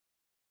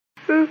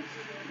So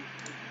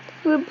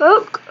we're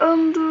back,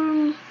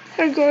 and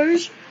hey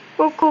guys,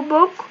 welcome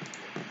back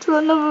to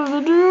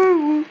another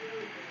video.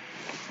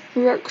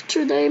 React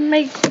today,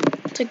 make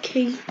the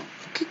key.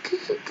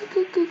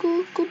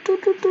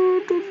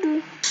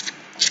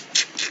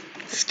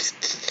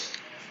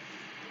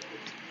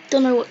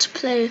 Don't know what to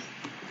play,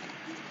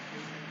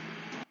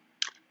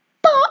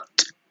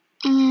 but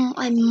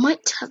I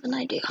might have an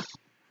idea.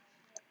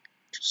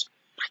 Just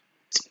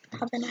might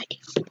have an idea.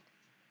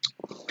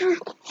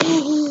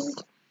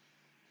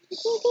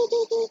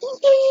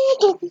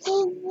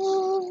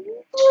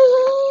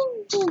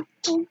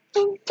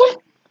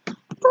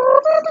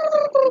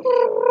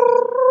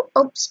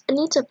 Oops, I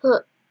need to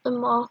put in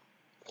my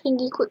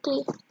thingy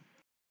quickly.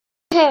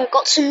 Okay, I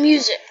got some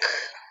music.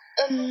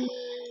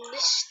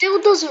 This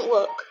still doesn't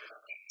work.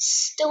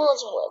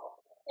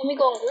 Let me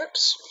go on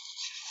groups.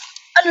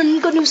 And I'm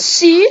gonna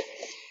see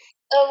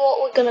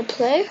what we're gonna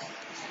play.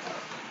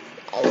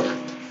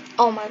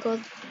 Oh my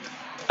god.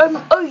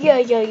 Oh yeah.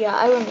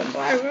 I remember.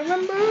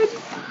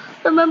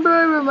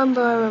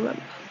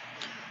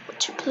 What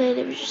to play?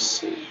 Let me just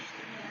see.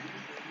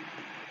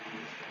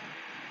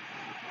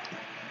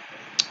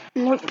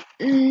 Nope,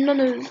 none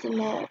of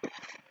them are.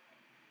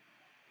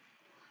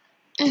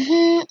 I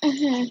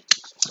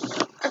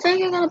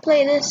think I'm gonna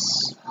play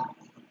this.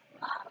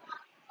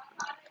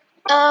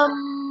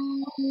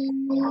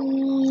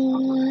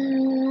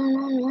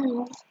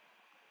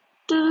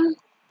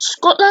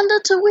 Scotland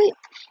at a week,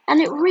 and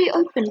it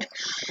reopened.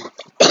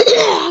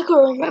 I can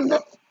remember.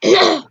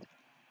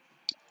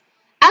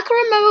 I can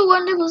remember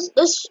when it was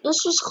this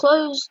was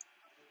closed.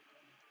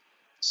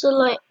 So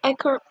like I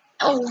can.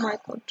 Oh my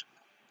god.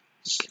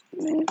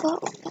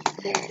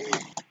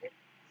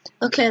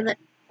 Okay then.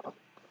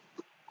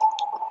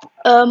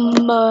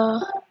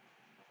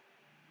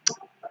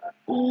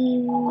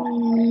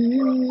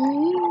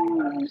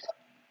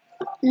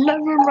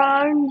 Never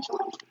mind.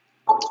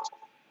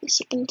 A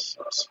second.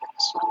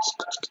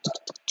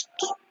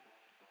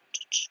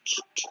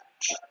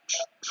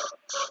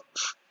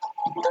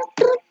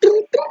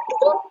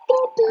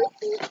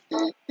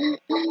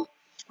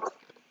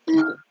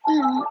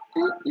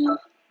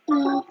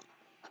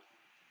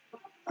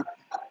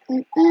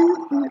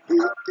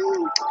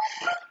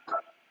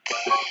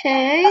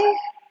 Okay.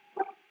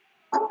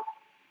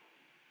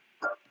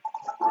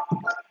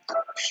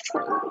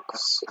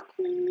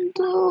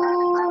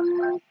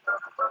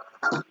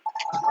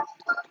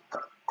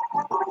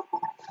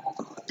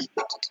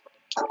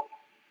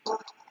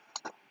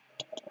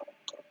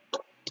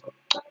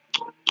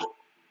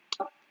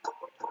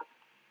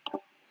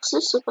 What's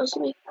this supposed to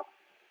be?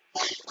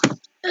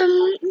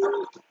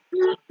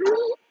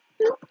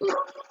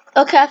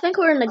 Okay, I think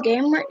we're in a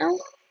game right now.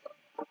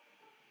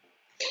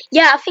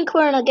 Yeah, I think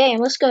we're in a game.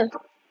 Let's go.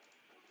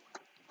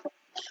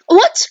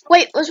 What?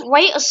 Wait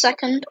a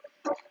second.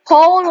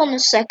 Hold on a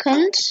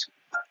second.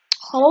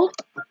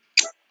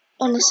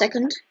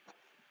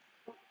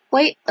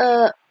 Wait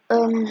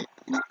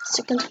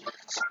second.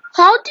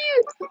 How do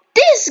you?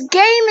 This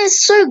game is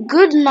so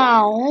good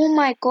now. Oh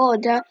my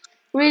god, I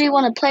really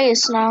want to play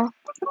this now.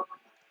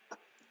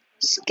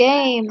 This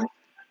game.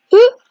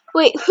 Who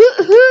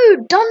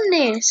done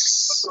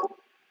this?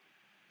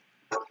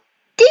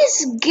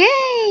 This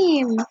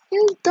game.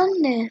 Who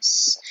done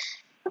this?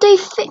 They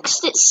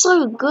fixed it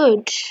so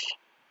good.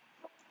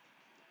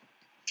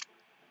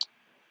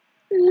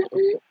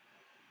 Who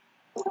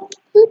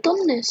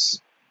done this?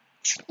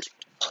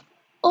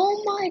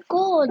 Oh my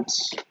god.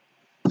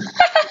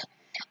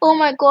 Oh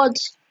my god.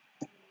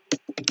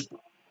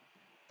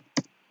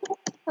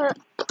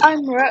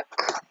 I'm wreck.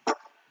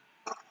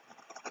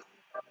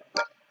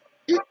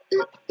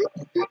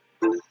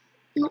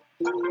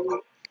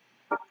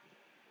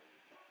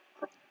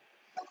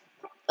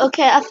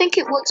 Okay, I think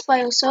it works by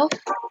yourself.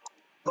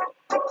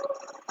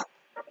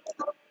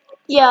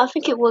 Yeah, I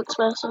think it works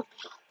by yourself.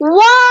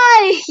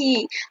 Why?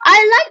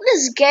 I like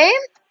this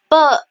game,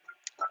 but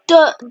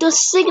the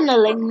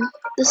signaling,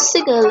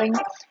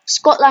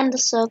 Scotland the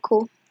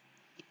Circle.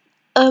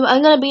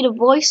 I'm gonna be the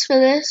voice for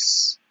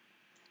this.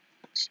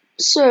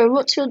 Sir,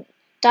 what's your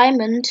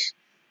diamond?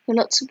 You're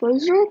not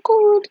supposed to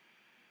record.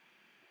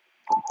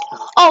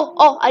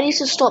 Oh, I need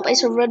to stop.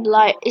 It's a red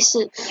light.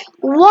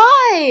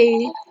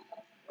 Why?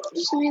 I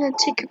just need a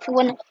ticket for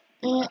when.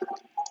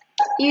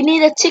 You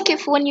need a ticket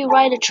for when you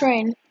ride a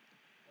train.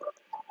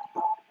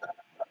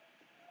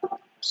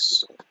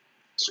 This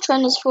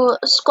train is for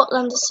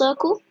Scotland the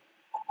Circle.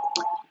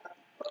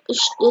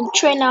 The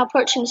train now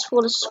approaching is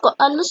for the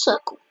Scotland the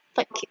Circle.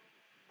 Thank you.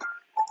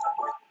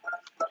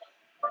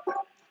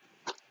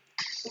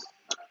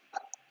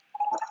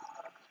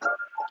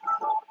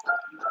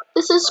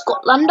 This is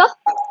Scotlander.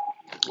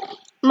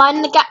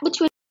 Mind the gap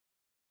between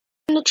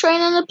the train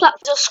and the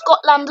platform. The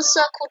Scotland the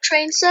Circle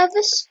train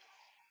service.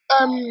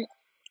 Calling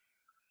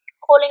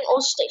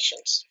all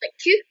stations.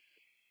 Thank you.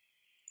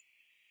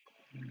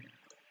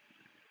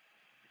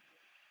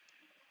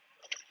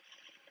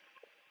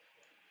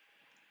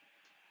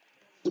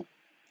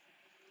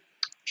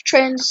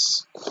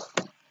 Trains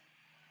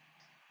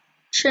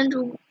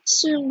will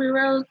soon be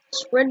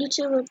ready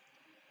to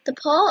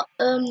depart.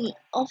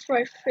 After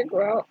I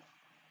figure out.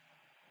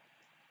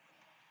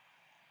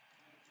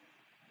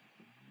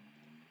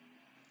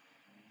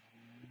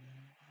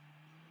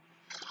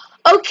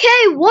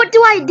 Okay, what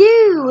do I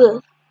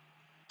do?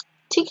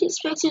 Ticket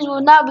inspections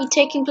will now be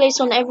taking place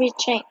on every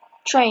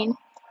train.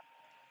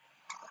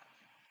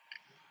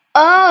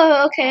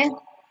 Oh, okay.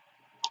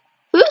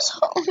 Who's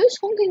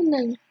honking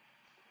then?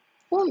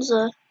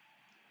 Monza.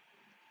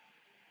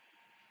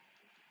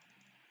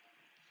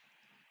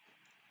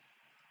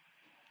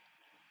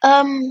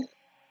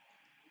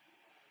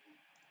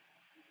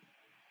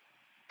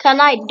 Can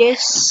I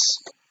diss?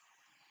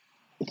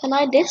 Can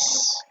I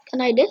diss?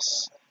 Can I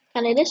diss?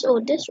 Can I diss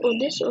or this or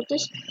this or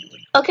this?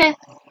 Okay.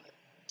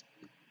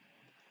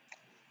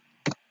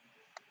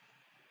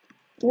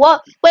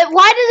 What? Wait,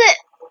 why does it?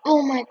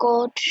 Oh my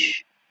god.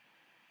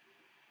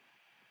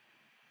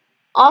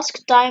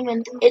 Ask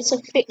Diamond. It's a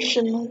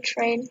fictional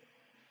train.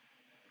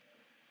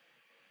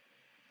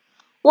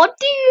 What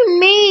do you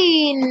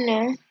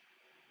mean?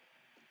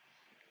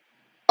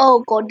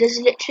 Oh god, there's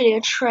literally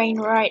a train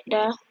right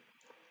there.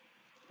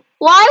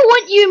 Why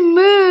won't you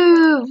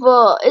move?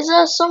 Is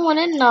there someone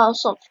in there or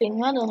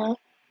something? I don't know.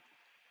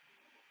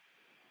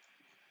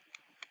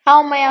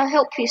 How may I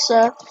help you,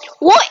 sir?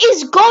 What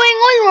is going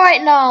on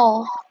right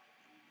now?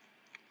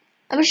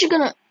 I'm actually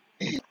gonna...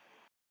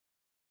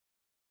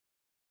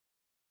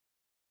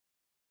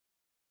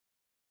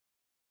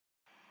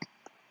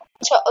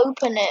 to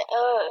open it.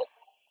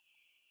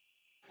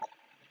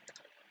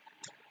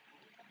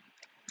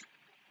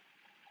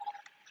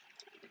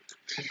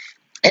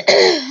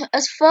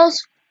 As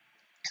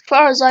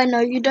far as I know,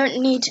 you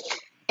don't need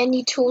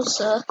any tools,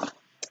 sir.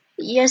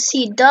 Yes,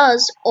 he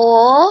does.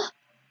 Or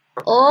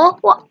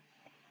what?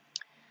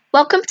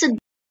 Welcome to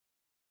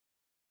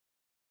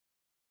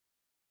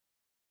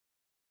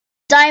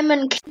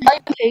Diamond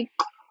Cake.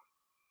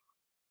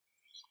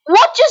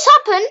 What just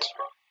happened?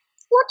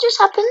 What just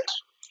happened?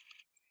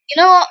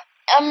 You know what?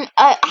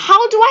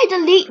 How do I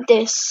delete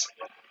this?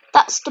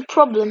 That's the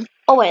problem.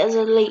 Oh wait, there's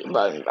a delete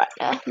button right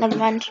there. Never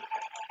mind.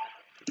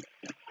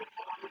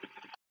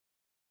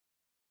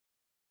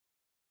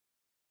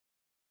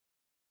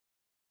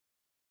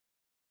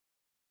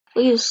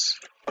 Please.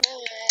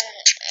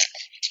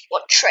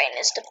 What train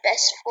is the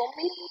best for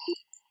me?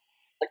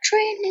 What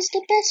train is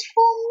the best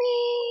for me?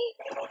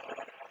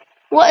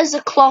 What is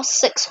a class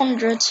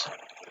 600?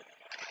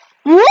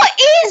 What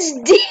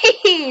is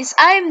this?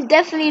 I'm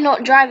definitely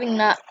not driving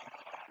that.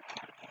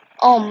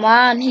 Oh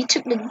man, he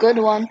took the good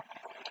one.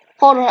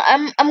 Hold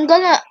on, I'm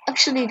gonna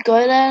actually go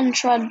there and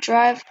try to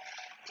drive.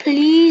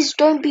 Please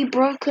don't be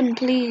broken,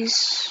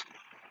 please.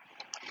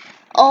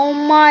 Oh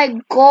my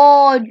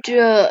god.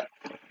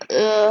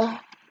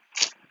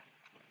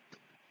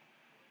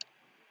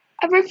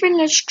 Everything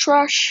is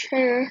trash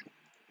here.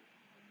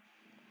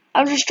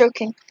 I'm just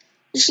joking.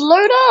 Just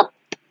load up.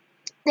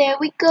 There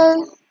we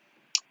go.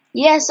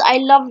 Yes, I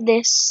love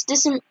this.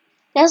 This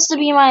has to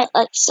be my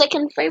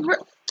second favorite.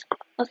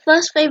 My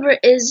first favorite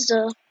is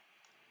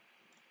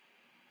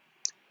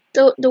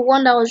the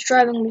one that I was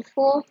driving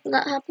before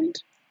that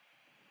happened.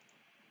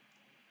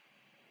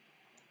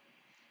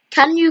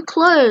 Can you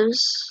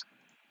close?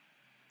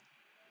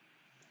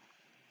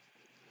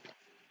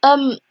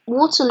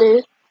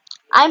 Waterloo.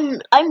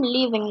 I'm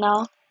leaving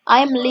now.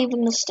 I'm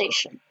leaving the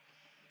station.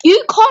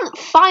 You can't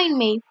find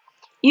me.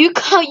 You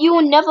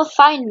will never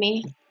find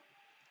me.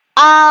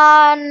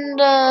 And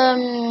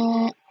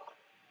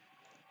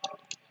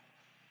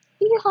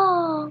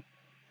yeehaw.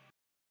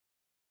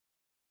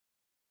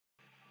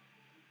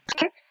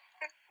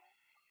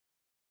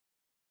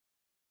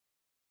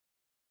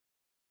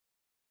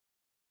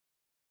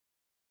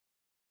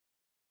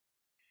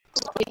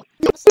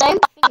 I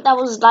think that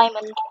was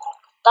Diamond.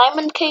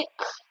 Diamond Cake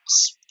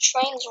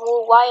trains were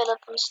all wired up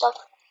and stuff.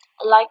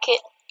 I like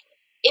it.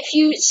 If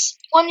you're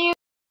wandering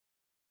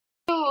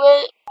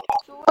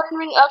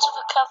out of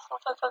a cafe,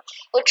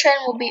 the train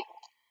will be.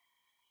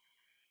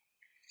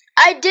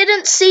 I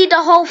didn't see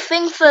the whole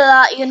thing for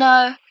that, you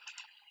know.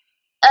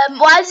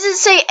 Why does it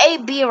say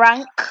AB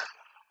rank?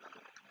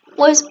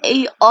 What is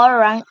AR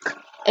rank?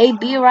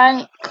 AB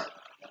rank?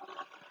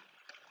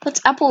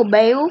 What's Apple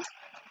Mail?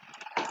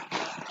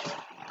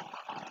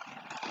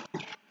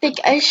 Big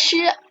as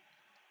shit.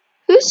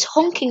 Who's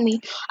honking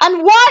me?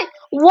 And why?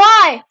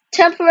 Why?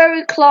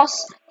 Temporary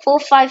class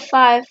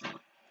 455.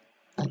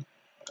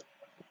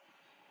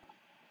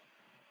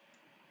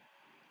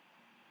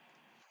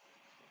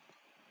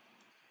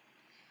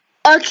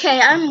 Okay,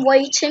 I'm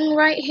waiting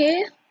right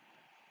here.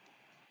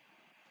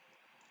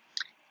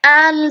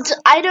 And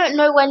I don't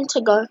know when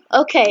to go.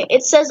 Okay,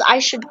 it says I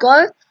should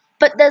go,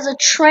 but there's a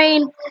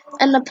train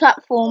in the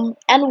platform.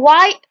 And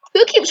why?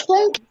 Who keeps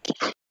honking?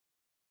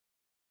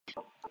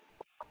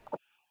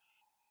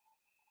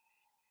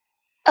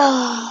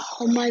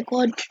 Oh my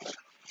god.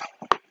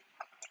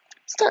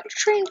 Is that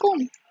train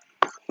gone?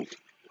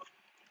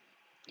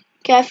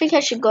 Okay, I think I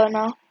should go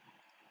now.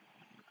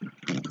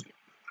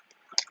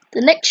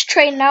 The next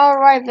train now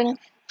arriving,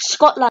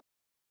 Scotland,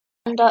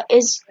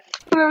 is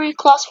temporary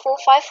class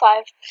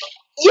 455.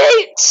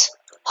 Yeet!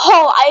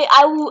 Oh,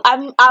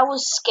 I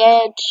was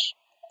scared.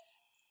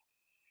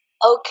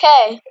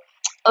 Okay,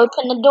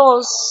 open the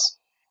doors.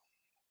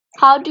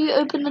 How do you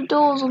open the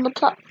doors on the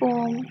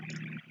platform?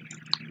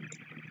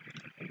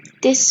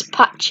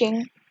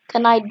 Dispatching.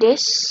 Can I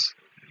dis?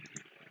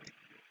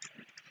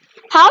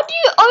 How do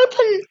you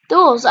open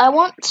doors? I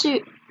want to.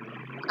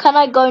 Can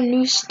I go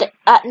new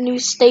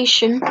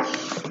station?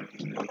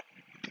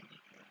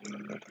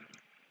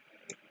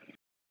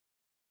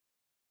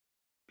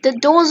 The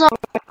doors are.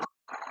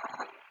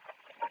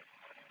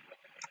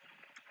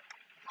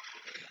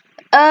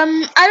 I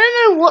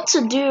don't know what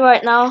to do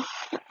right now.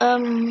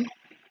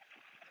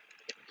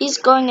 He's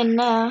going in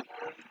there.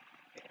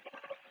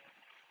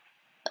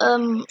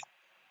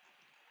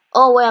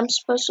 Oh wait, I'm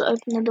supposed to open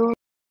the doors.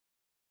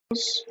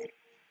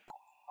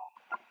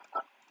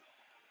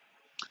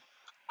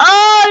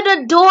 Oh,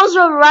 the doors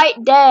were right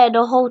there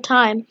the whole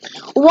time.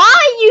 Why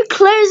are you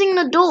closing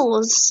the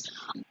doors?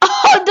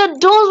 Oh, the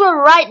doors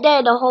were right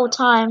there the whole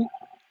time.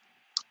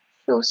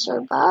 Feel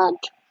so bad.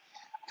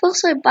 Feel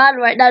so bad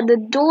right now. The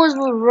doors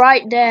were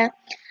right there.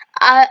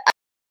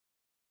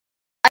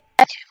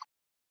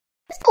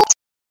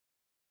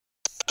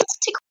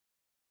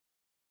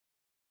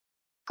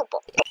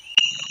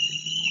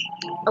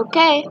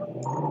 Okay.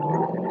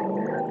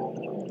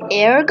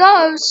 Here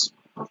goes.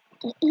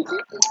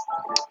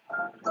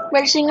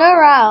 Racing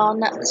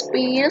around at the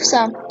speed of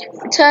sound.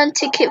 Return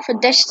ticket for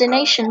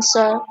destination,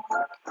 sir.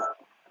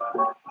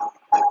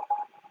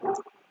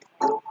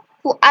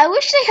 Well, I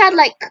wish they had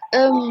like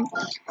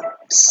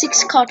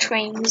 6-car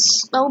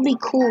trains. That would be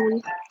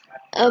cool.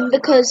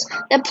 Because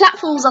their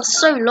platforms are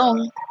so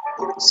long.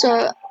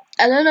 So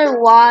I don't know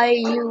why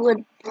you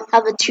would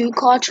have a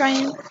 2-car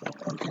train.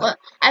 But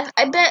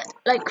I bet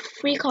like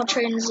 3-car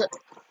trains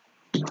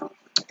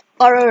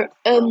are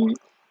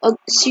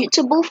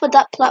suitable for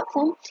that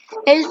platform.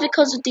 It is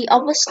because of the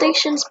other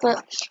stations,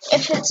 but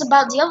if it's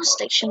about the other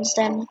stations,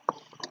 then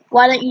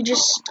why don't you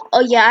just?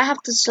 Oh yeah, I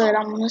have to slow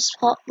down on this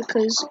part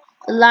because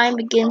the line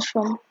begins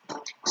from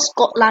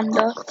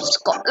Scotlander.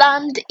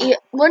 Scotland.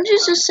 Why don't you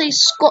just say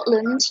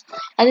Scotland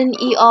and then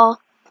ER?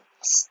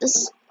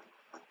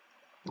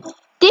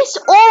 This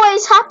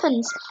always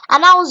happens,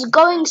 and I was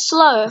going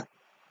slow.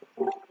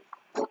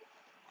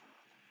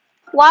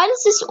 Why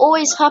does this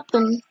always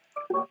happen?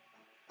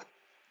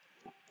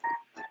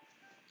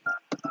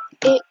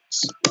 It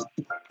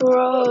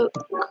broke.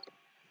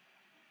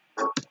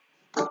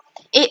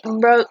 It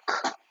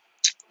broke.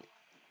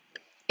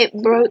 It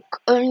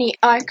broke. Only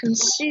I can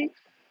see.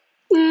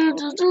 I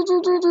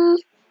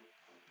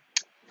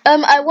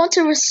want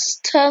to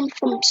return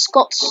from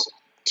Scots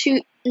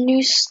to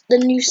the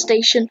new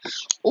station.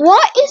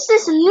 What is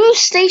this new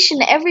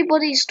station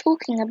everybody's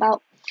talking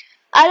about?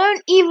 I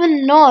don't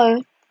even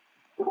know.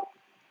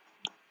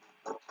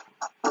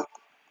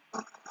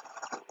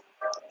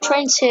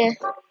 Train's here.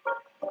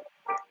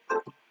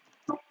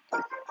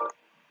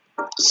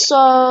 So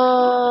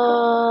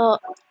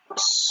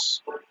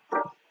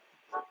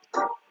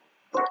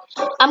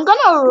I'm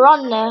gonna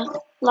run there.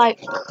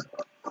 Like,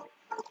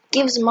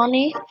 gives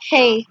money.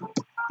 Hey,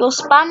 you're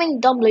spamming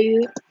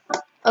W.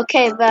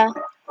 Okay, there.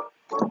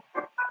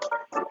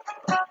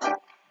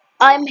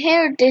 I'm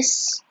here.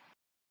 This.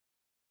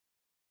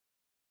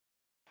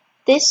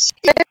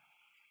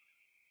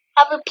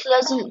 Have a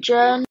pleasant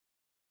journey.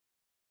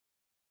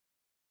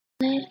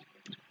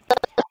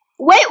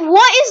 Wait,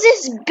 what is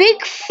this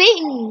big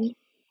thing?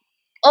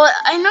 Oh,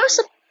 I know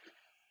some.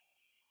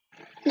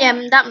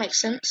 Yeah, that makes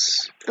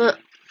sense. But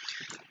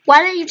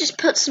why don't you just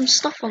put some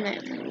stuff on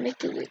it and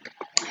make it look?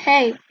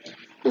 Hey,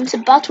 into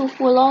battle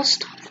for the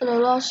last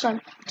time.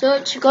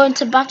 Don't you go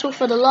into battle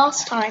for the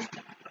last time?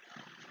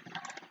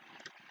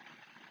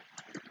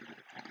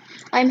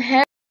 I'm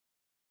here.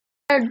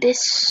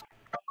 This.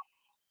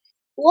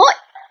 What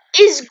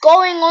is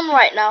going on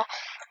right now?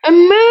 And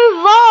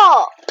move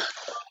up.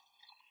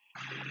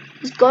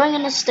 He's going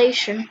in a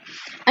station.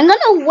 I'm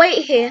gonna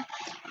wait here.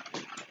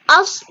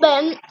 I've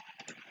spent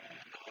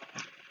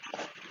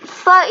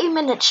 30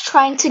 minutes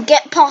trying to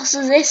get past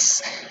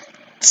this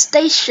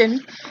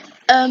station.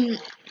 But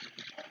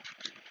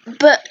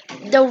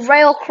the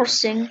rail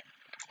crossing.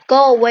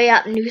 Go away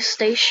at new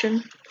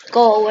station.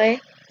 Go away.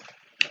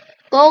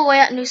 Go away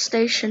at new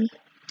station.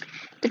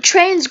 The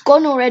train's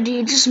gone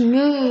already. Just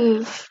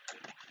move.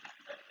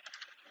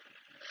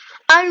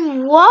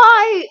 And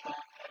why?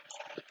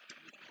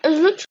 It's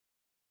literally.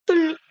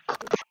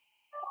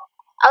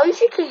 I wish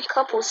you could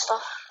couple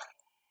stuff.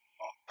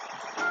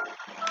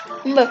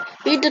 Remember,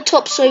 read the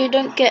top so you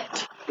don't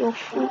get your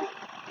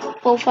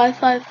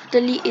 455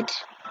 deleted.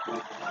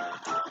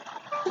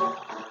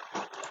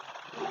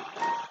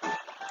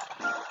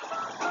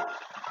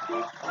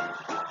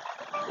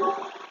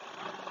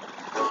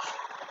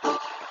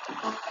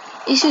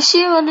 You should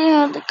see what they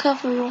have the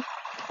cover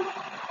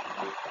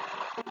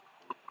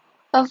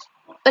of,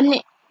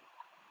 and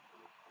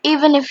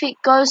even if it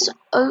goes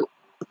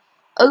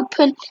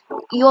open,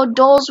 your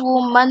doors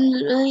will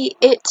manually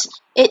it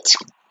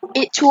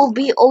will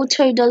be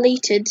auto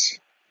deleted.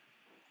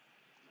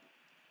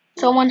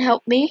 Someone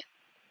help me.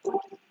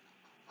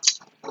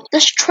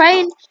 This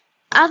train,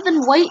 I've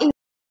been waiting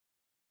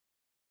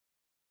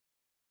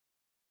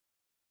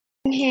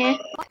here.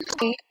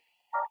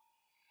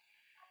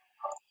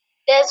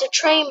 There's a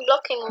train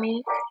blocking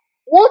me.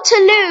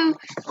 Waterloo,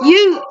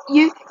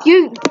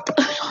 you.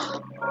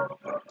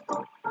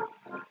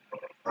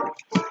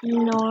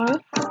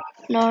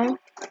 No.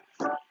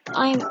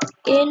 I'm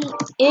in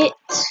it.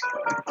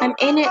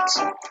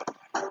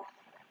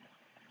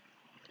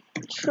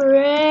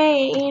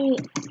 Train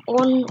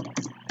on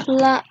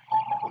platform.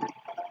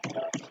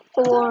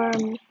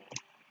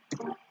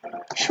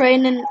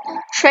 Train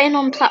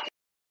on platform.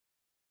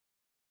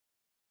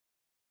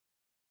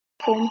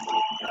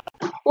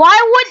 Why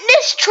wouldn't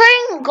this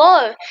train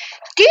go?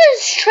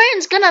 This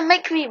train's gonna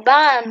make me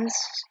banned.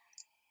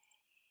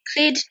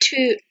 Cleared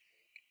to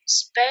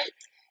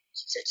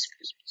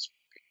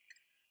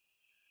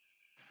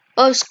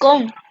Oh, it's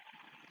gone.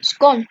 It's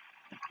gone.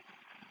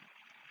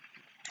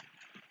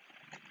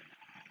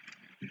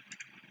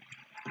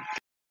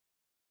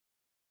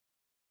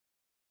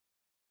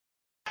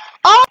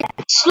 Oh,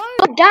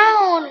 slow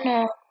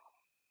down.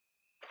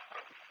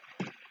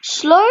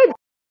 Slow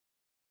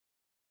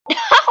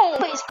down.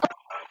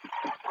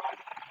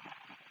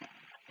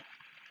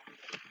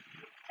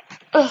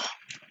 Ugh.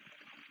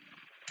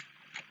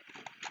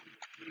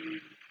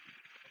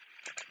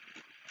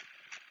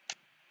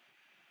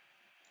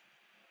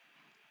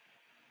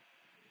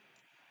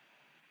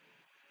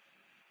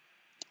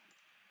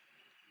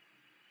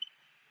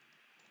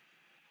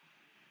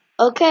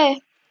 Okay.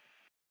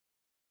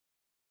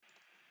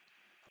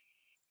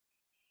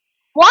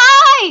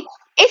 Why?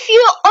 If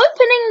you're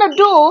opening the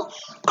door,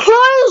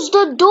 close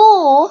the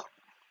door.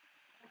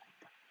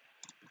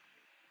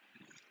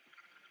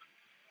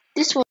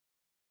 This one,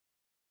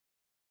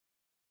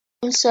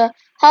 sir.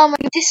 How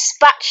many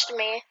dispatched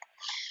me?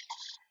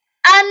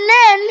 And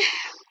then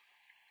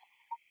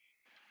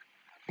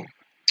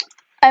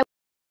I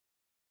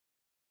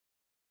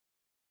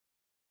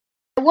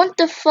want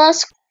the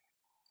first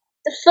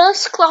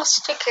class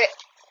ticket.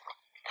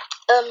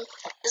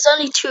 There's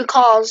only 2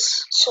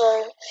 cars,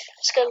 so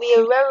it's gonna be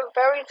a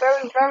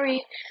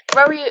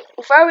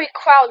very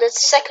crowded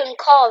second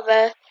car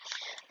there.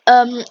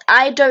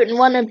 I don't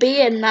want to be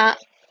in that.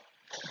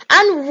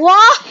 And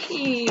why?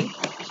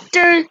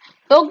 They're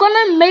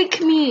gonna make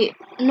me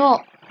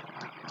not.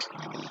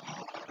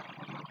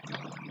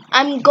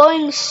 I'm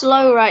going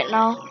slow right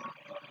now.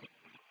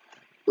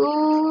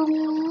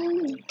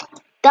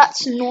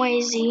 That's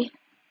noisy.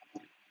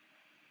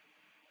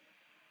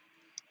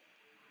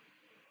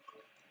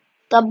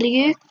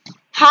 W.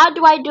 How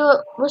do I do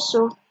it?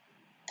 Whistle.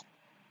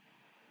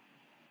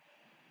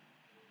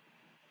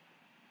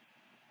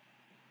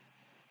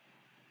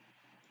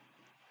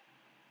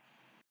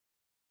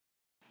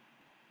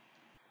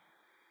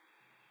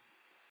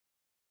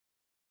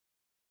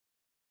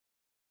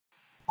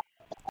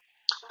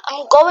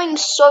 I'm going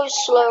so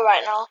slow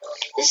right now.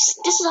 This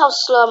is how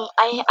slow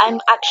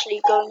I'm actually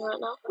going right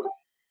now.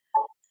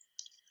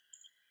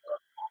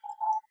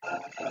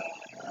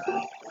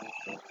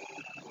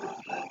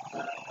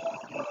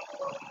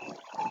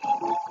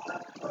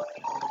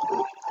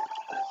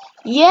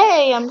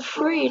 Yay, I'm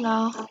free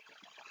now.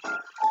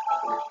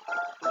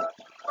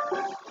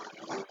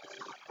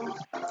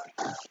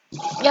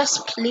 Yes,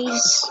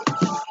 please.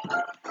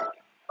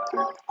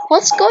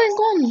 What's going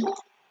on?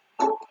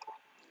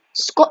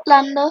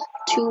 Scotlander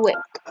to Wick.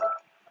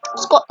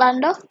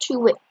 Scotlander to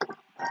Wick.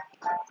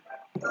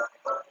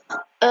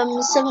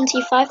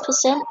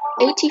 75%,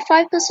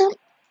 85%.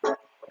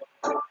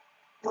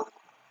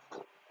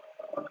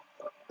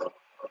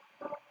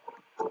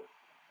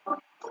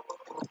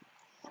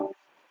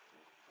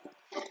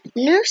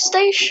 New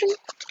station.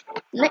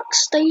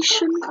 Next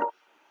station.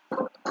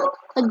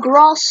 A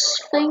grass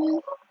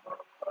thing.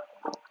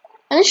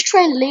 And let's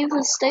try and leave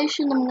the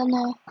station. I'm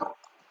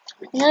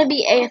gonna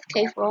be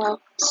AFK for a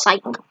while.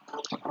 Psych.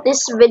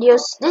 This video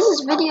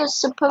is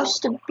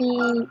supposed to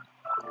be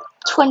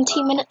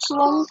 20 minutes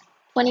long.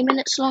 20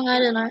 minutes long, I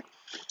don't know.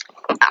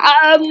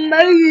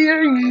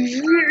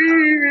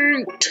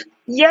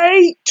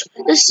 Yate!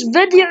 This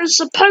video is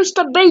supposed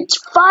to be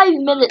 5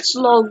 minutes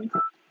long.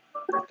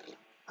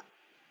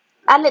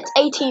 And it's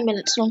 18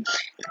 minutes long.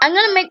 I'm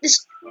gonna make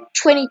this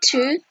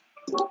 22.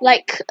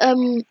 Like,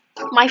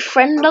 my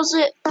friend does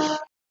it.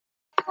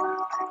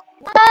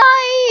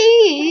 I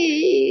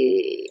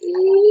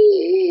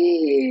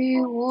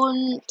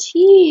want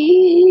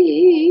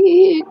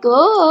to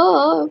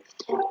go.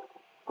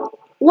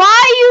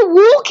 Why are you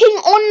walking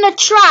on the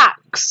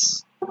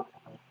tracks?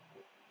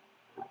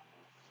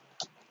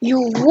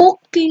 You're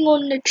walking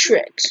on the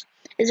tracks.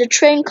 There's a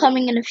train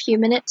coming in a few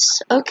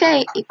minutes.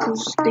 Okay,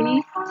 equals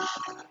D.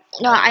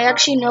 No, I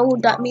actually know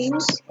what that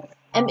means.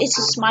 It's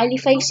a smiley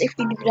face if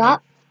you do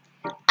that.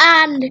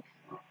 And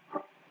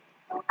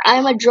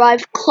I'm a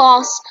drive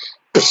class.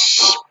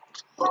 Psh.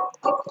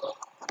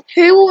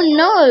 Who will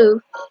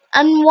know?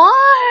 And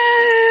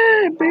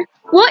why?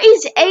 What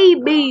is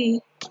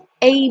AB?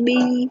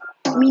 AB.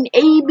 I mean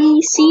A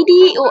B C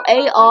D or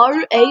A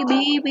R A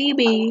B B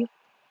B.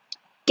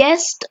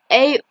 guessed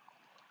a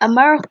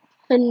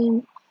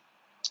American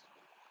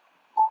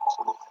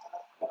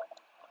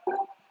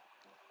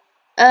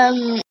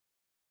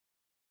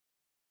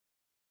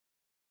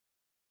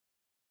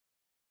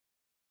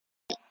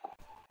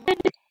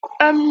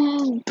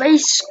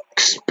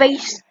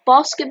space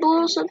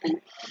basketball or something.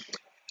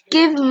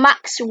 Give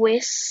Max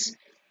this.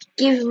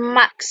 Give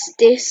Max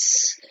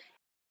this.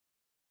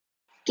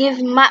 Give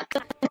Max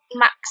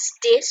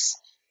this.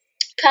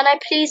 Can I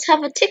please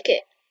have a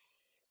ticket?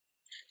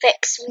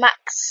 Vex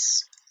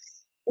Max.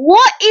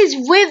 What is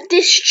with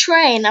this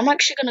train? I'm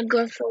actually gonna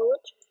go forward.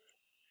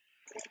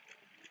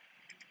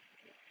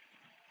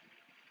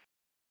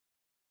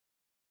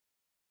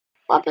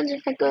 What happens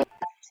if I go?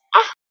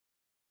 Ah!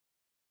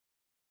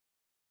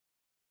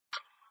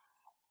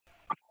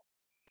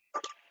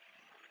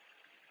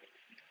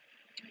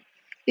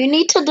 You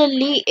need to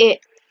delete it.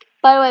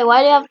 By the way,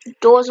 why do you have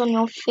doors on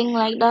your thing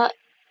like that?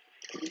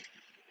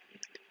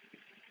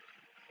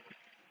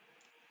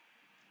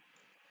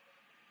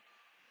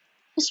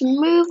 Just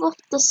move off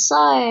the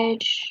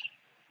side.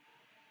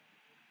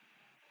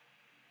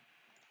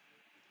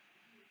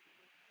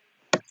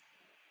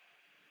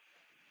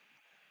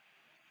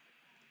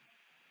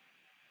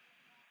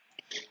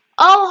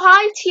 Oh,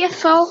 hi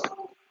TFL.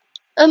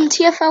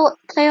 TFL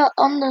player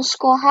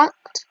underscore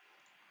hacked.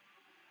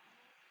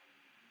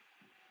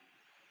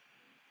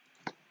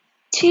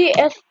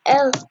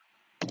 TFL,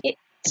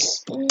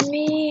 it's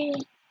me.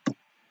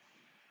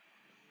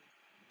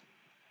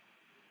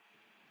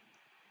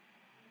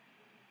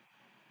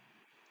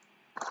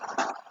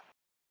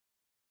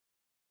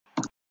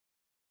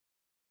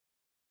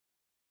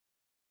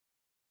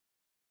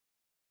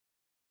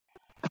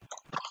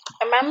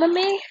 Remember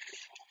me?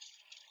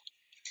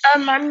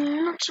 I'm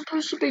not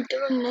supposed to be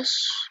doing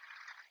this.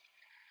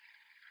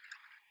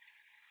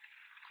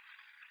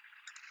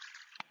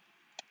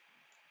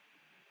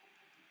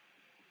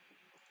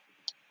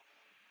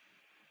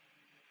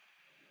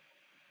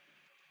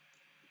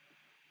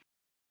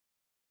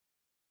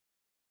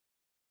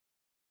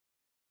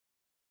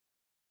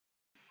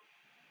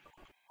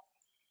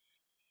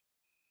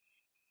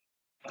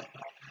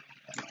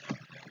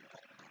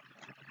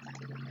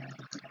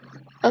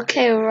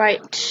 Okay,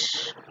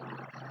 right.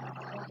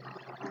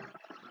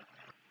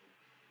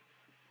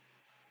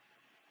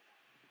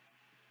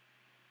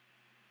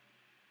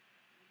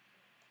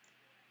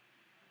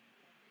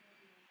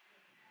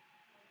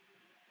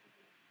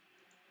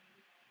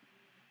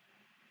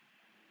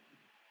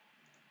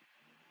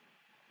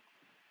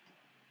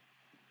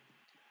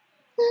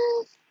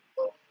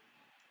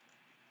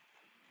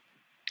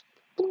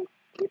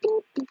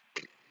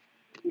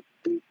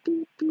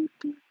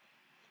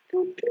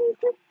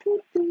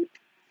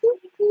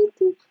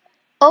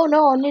 Oh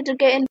no, I need to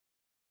get in.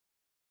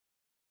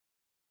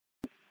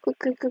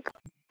 Quick.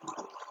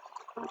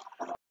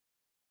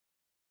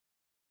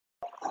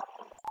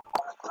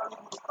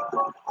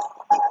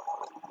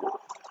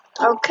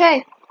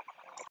 Okay.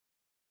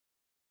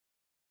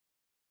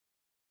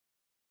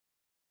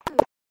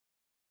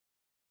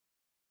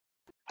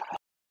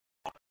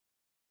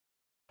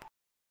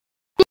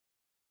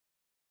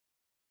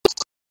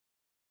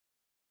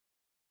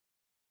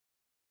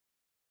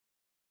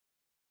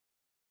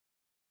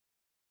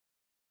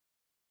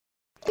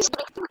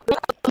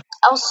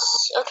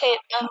 Okay,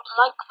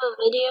 like the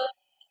video,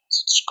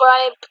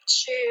 subscribe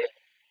to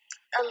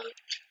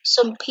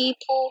some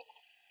people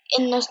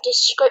in the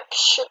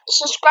description.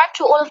 Subscribe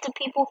to all of the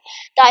people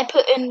that I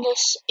put in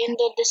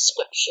the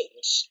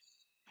descriptions.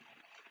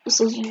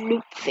 This is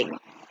loop thing.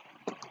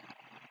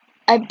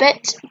 I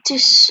bet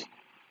this.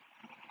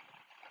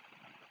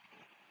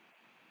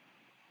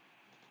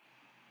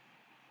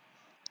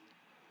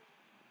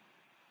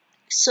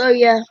 So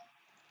yeah.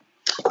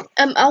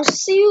 I'll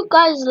see you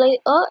guys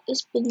later.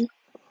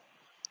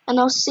 And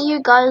I'll see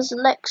you guys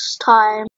next time.